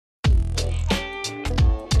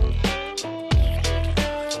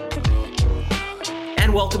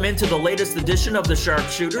And welcome into the latest edition of the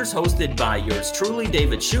Sharpshooters, hosted by yours truly,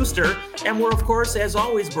 David Schuster. And we're, of course, as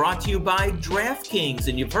always, brought to you by DraftKings.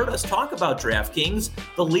 And you've heard us talk about DraftKings,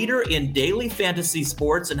 the leader in daily fantasy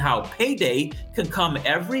sports, and how payday can come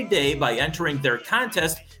every day by entering their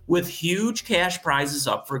contest with huge cash prizes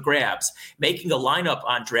up for grabs. Making a lineup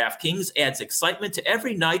on DraftKings adds excitement to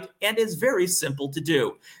every night and is very simple to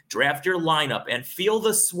do. Draft your lineup and feel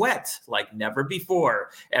the sweat like never before.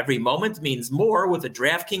 Every moment means more with a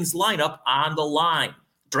DraftKings lineup on the line.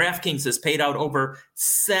 DraftKings has paid out over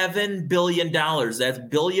 $7 billion, that's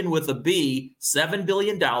billion with a B, $7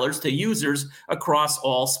 billion to users across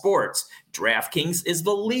all sports. DraftKings is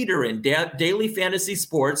the leader in daily fantasy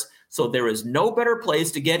sports, so there is no better place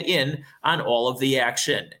to get in on all of the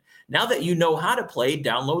action. Now that you know how to play,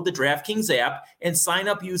 download the DraftKings app and sign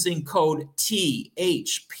up using code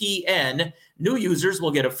THPN. New users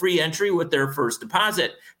will get a free entry with their first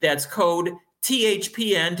deposit. That's code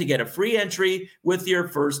THPN to get a free entry with your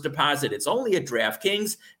first deposit. It's only at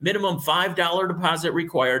DraftKings. Minimum $5 deposit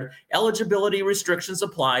required. Eligibility restrictions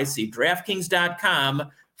apply. See DraftKings.com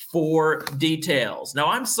for details. Now,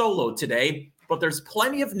 I'm solo today, but there's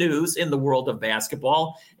plenty of news in the world of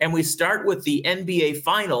basketball. And we start with the NBA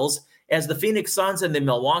Finals as the Phoenix Suns and the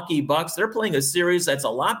Milwaukee Bucks, they're playing a series that's a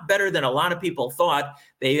lot better than a lot of people thought.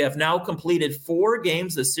 They have now completed 4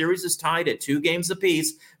 games. The series is tied at 2 games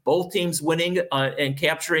apiece. Both teams winning and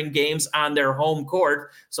capturing games on their home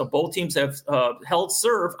court. So both teams have held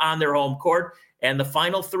serve on their home court. And the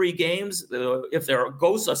final 3 games, if there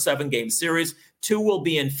goes a 7-game series, 2 will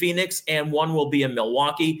be in Phoenix and 1 will be in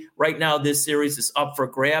Milwaukee. Right now, this series is up for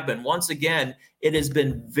grab. And once again, it has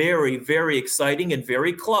been very, very exciting and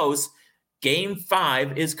very close. Game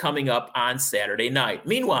 5 is coming up on Saturday night.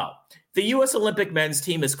 Meanwhile, the U.S. Olympic men's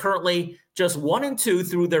team is currently just 1-2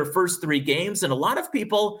 through their first 3 games. And a lot of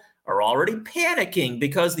people are already panicking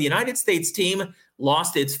because the United States team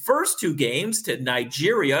lost its first 2 games to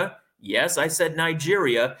Nigeria. Yes, I said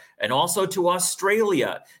Nigeria, and also to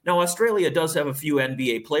Australia. Now, Australia does have a few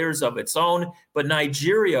NBA players of its own, but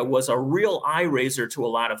Nigeria was a real eye-raiser to a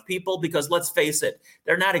lot of people because, let's face it,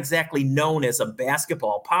 they're not exactly known as a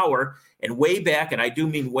basketball power. And way back, and I do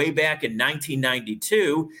mean way back in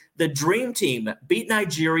 1992, the Dream Team beat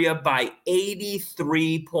Nigeria by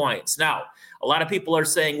 83 points. Now, a lot of people are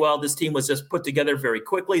saying, well, this team was just put together very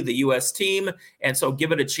quickly, the U.S. team, and so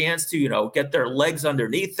give it a chance to, get their legs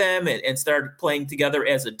underneath them and start playing together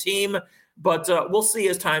as a team. But we'll see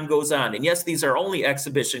as time goes on. And yes, these are only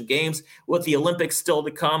exhibition games with the Olympics still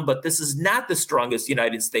to come, but this is not the strongest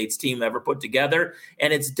United States team ever put together.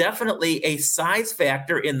 And it's definitely a size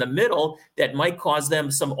factor in the middle that might cause them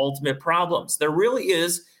some ultimate problems. There really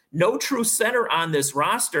is no true center on this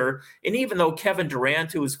roster. And even though Kevin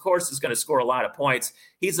Durant, who of course is going to score a lot of points,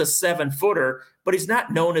 he's a 7-footer, but he's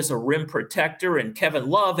not known as a rim protector. And Kevin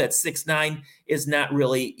Love at 6'9" is not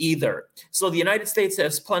really either. So the United States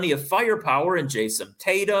has plenty of firepower in Jason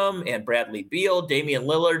Tatum and Bradley Beal, Damian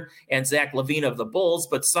Lillard, and Zach LaVine of the Bulls,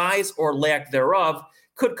 but size or lack thereof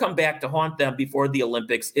could come back to haunt them before the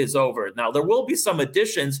Olympics is over. Now, there will be some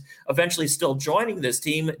additions eventually still joining this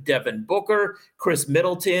team: Devin Booker, Chris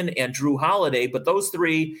Middleton, and Drew Holiday, but those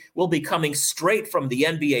 3 will be coming straight from the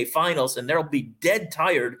NBA Finals, and they'll be dead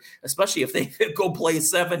tired, especially if they go play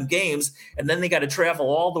 7 games, and then they got to travel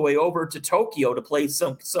all the way over to Tokyo to play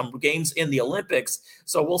some games in the Olympics.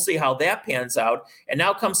 So we'll see how that pans out. And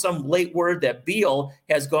now comes some late word that Beal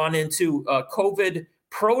has gone into COVID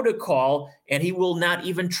protocol, and he will not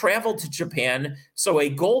even travel to Japan. So a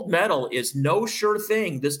gold medal is no sure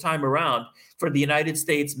thing this time around for the United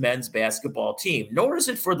States men's basketball team, nor is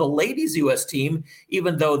it for the ladies U.S. team,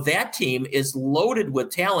 even though that team is loaded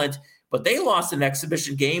with talent. But they lost an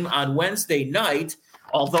exhibition game on Wednesday night,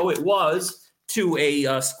 although it was to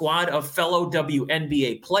a squad of fellow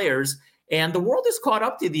WNBA players. And the world is caught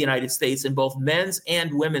up to the United States in both men's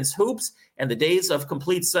and women's hoops. And the days of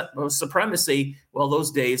complete supremacy, well,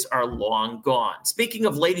 those days are long gone. Speaking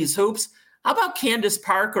of ladies hoops, how about Candace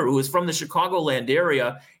Parker, who is from the Chicagoland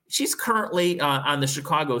area? She's currently on the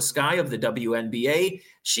Chicago Sky of the WNBA.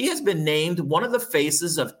 She has been named one of the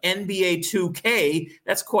faces of NBA 2K.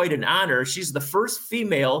 That's quite an honor. She's the first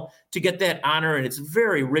female to get that honor, and it's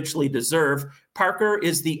very richly deserved. Parker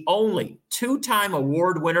is the only 2-time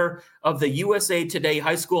award winner of the USA Today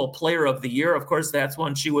High School Player of the Year. Of course, that's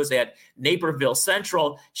when she was at Naperville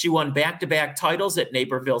Central. She won back-to-back titles at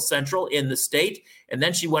Naperville Central in the state, and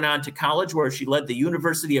then she went on to college where she led the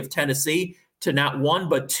University of Tennessee to not one,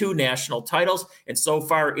 but 2 national titles. And so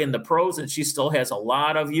far in the pros, and she still has a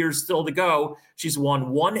lot of years still to go, she's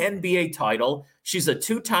won 1 NBA title. She's a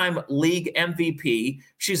 2-time league MVP.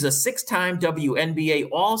 She's a 6-time WNBA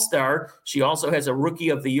All-Star. She also has a Rookie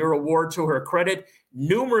of the Year award to her credit,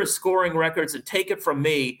 numerous scoring records, and take it from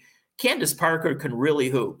me, Candace Parker can really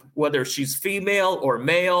hoop. Whether she's female or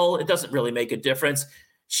male, it doesn't really make a difference.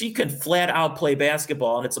 She can flat out play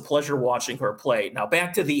basketball, and it's a pleasure watching her play. Now,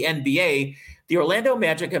 back to the NBA, the Orlando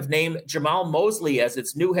Magic have named Jamal Mosley as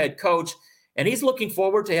its new head coach, and he's looking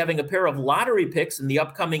forward to having a pair of lottery picks in the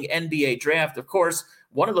upcoming NBA draft. Of course,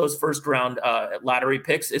 one of those first-round lottery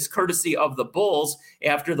picks is courtesy of the Bulls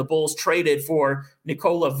after the Bulls traded for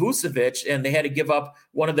Nikola Vucevic, and they had to give up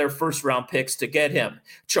one of their first-round picks to get him.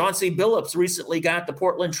 Chauncey Billups recently got the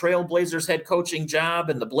Portland Trail Blazers head coaching job,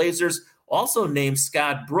 and the Blazers also named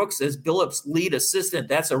Scott Brooks as Billups' lead assistant.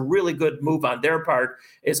 That's a really good move on their part,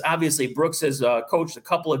 as obviously Brooks has coached a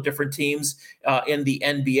couple of different teams in the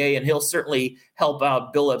NBA, and he'll certainly help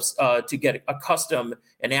out Billups to get accustomed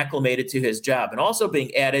and acclimated to his job. And also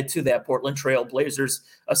being added to that Portland Trail Blazers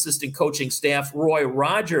assistant coaching staff, Roy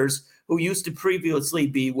Rogers, who used to previously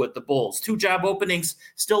be with the Bulls. 2 job openings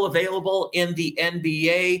still available in the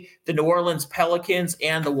NBA, the New Orleans Pelicans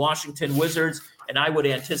and the Washington Wizards. And I would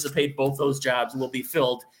anticipate both those jobs will be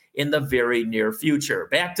filled in the very near future.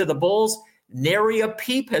 Back to the Bulls, nary a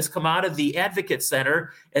peep has come out of the Advocate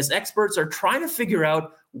Center as experts are trying to figure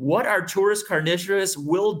out what Arturas Karnisovas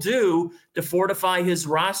will do to fortify his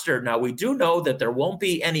roster. Now, we do know that there won't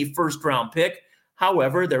be any first-round pick.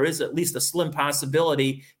 However, there is at least a slim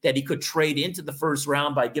possibility that he could trade into the first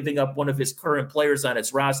round by giving up one of his current players on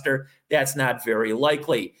his roster. That's not very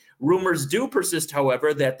likely. Rumors do persist,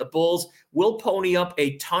 however, that the Bulls will pony up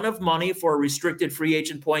a ton of money for a restricted free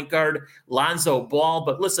agent point guard, Lonzo Ball.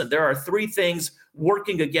 But listen, there are 3 things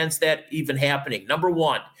working against that even happening. Number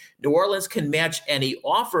 1, New Orleans can match any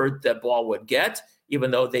offer that Ball would get,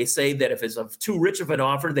 even though they say that if it's too rich of an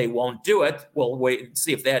offer, they won't do it. We'll wait and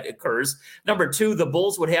see if that occurs. Number 2, the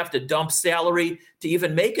Bulls would have to dump salary to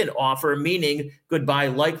even make an offer, meaning goodbye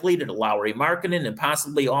likely to Lauri Markkanen and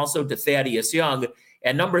possibly also to Thaddeus Young.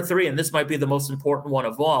 And number 3, and this might be the most important one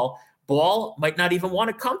of all, Ball might not even want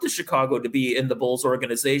to come to Chicago to be in the Bulls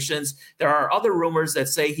organizations. There are other rumors that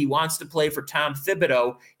say he wants to play for Tom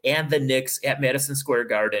Thibodeau and the Knicks at Madison Square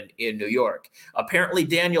Garden in New York. Apparently,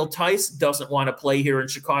 Daniel Tice doesn't want to play here in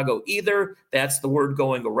Chicago either. That's the word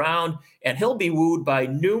going around. And he'll be wooed by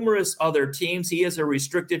numerous other teams. He is a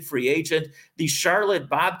restricted free agent. The Charlotte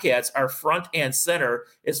Bobcats are front and center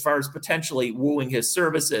as far as potentially wooing his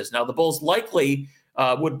services. Now, the Bulls likely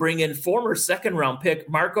would bring in former second-round pick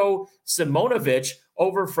Marko Simonovic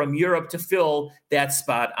over from Europe to fill that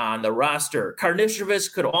spot on the roster.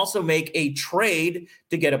 Karnisovas could also make a trade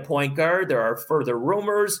to get a point guard. There are further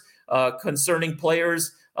rumors concerning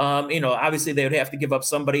players. Obviously they would have to give up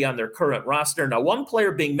somebody on their current roster. Now, one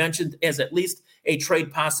player being mentioned as at least a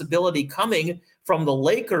trade possibility coming from the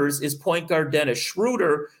Lakers is point guard Dennis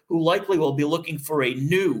Schroeder, who likely will be looking for a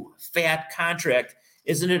new fat contract.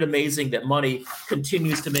 Isn't it amazing that money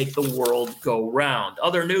continues to make the world go round?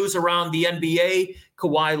 Other news around the NBA,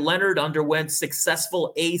 Kawhi Leonard underwent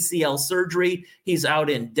successful ACL surgery. He's out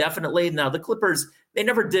indefinitely. Now, the Clippers, they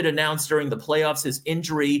never did announce during the playoffs his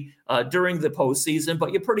injury during the postseason,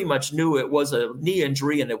 but you pretty much knew it was a knee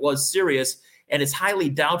injury and it was serious. And it's highly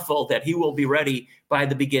doubtful that he will be ready by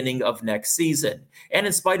the beginning of next season. And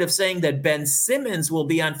in spite of saying that Ben Simmons will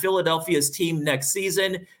be on Philadelphia's team next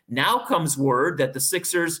season, now comes word that the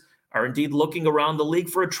Sixers are indeed looking around the league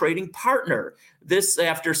for a trading partner. This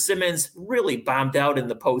after Simmons really bombed out in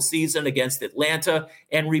the postseason against Atlanta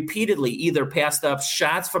and repeatedly either passed up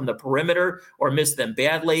shots from the perimeter or missed them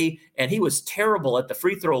badly. And he was terrible at the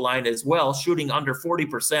free throw line as well, shooting under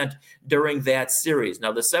 40% during that series.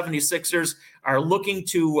 Now, the 76ers are looking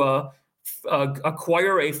to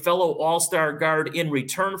acquire a fellow all-star guard in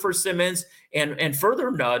return for Simmons and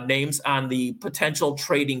further names on the potential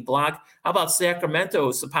trading block. How about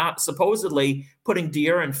Sacramento supposedly putting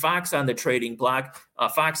De'Aaron Fox on the trading block?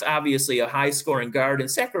 Fox, obviously a high-scoring guard,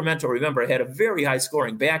 and Sacramento, remember, had a very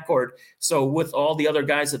high-scoring backcourt. So with all the other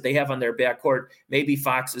guys that they have on their backcourt, maybe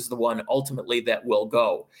Fox is the one ultimately that will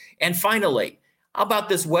go. And finally, how about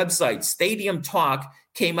this website? Stadium Talk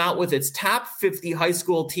came out with its top 50 high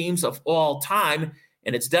school teams of all time,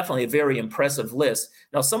 and it's definitely a very impressive list.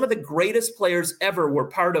 Now, some of the greatest players ever were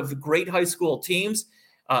part of great high school teams.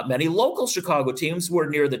 Many local Chicago teams were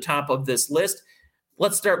near the top of this list.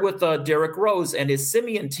 Let's start with Derrick Rose and his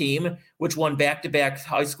Simeon team, which won back-to-back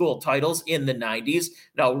high school titles in the 90s.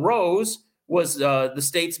 Now, Rose was the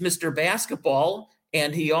state's Mr. Basketball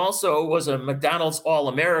and he also was a McDonald's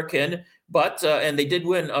All-American. But and they did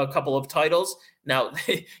win a couple of titles. Now,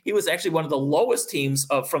 he was actually one of the lowest teams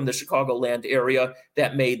from the Chicagoland area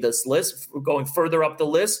that made this list. Going further up the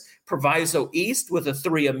list, Proviso East with the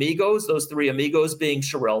three amigos, those three amigos being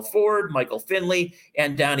Sherrell Ford, Michael Finley,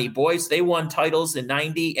 and Donnie Boyce. They won titles in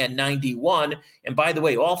 90 and 91. And by the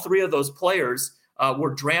way, all three of those players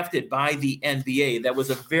were drafted by the NBA. That was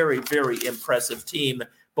a very, very impressive team,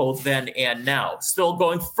 both then and now. Still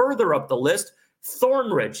going further up the list,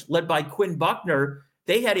 Thornridge, led by Quinn Buckner,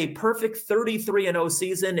 they had a perfect 33-0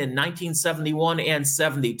 season in 1971 and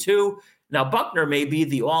 72. Now, Buckner may be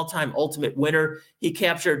the all-time ultimate winner. He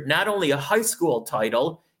captured not only a high school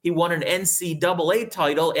title, he won an NCAA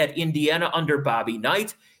title at Indiana under Bobby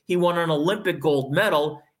Knight. He won an Olympic gold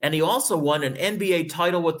medal, and he also won an NBA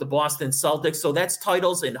title with the Boston Celtics. So that's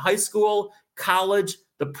titles in high school, college,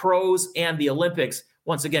 the pros, and the Olympics.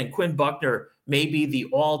 Once again, Quinn Buckner may be the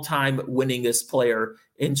all-time winningest player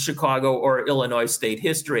in Chicago or Illinois state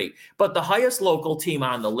history. But the highest local team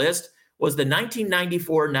on the list was the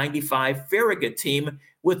 1994-95 Farragut team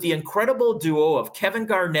with the incredible duo of Kevin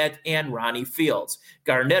Garnett and Ronnie Fields.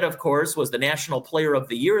 Garnett, of course, was the National Player of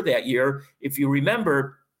the Year that year. If you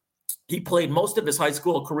remember, he played most of his high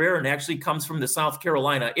school career and actually comes from the South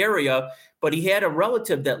Carolina area, but he had a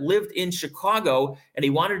relative that lived in Chicago and he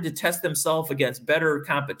wanted to test himself against better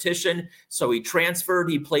competition. So he transferred.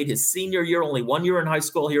 He played his senior year, only 1 year in high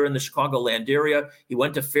school here in the Chicagoland area. He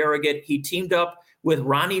went to Farragut. He teamed up with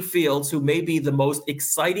Ronnie Fields, who may be the most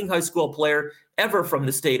exciting high school player ever from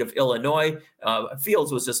the state of Illinois.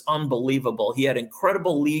 Fields was just unbelievable. He had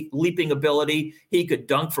incredible leaping ability. He could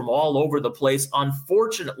dunk from all over the place.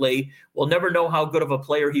 Unfortunately, we'll never know how good of a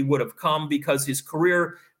player he would have come because his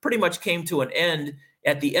career pretty much came to an end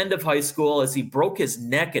at the end of high school as he broke his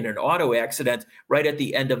neck in an auto accident right at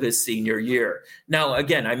the end of his senior year. Now,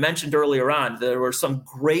 again, I mentioned earlier on, there were some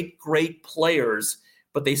great, great players,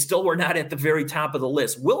 but they still were not at the very top of the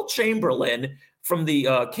list. Will Chamberlain from the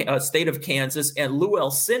state of Kansas and Lou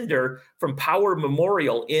Alcindor from Power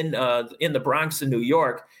Memorial in the Bronx in New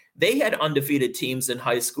York, they had undefeated teams in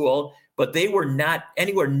high school, but they were not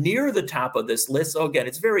anywhere near the top of this list. So again,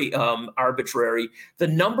 it's very arbitrary. The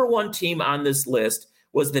number one team on this list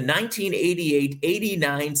was the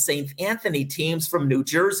 1988-89 St. Anthony teams from New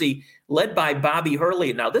Jersey, led by Bobby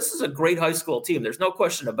Hurley. Now, this is a great high school team. There's no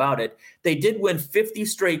question about it. They did win 50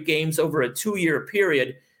 straight games over a 2-year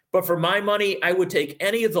period. But for my money, I would take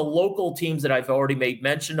any of the local teams that I've already made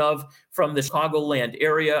mention of from the Chicagoland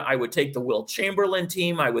area. I would take the Will Chamberlain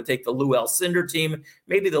team. I would take the Lou Alcindor team,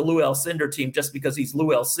 maybe the Lou Alcindor team just because he's Lou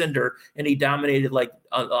Alcindor and he dominated like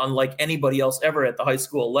unlike anybody else ever at the high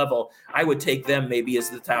school level. I would take them maybe as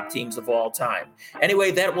the top teams of all time.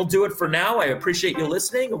 Anyway, that will do it for now. I appreciate you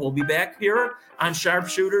listening, and we'll be back here on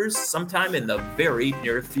Sharpshooters sometime in the very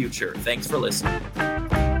near future. Thanks for listening.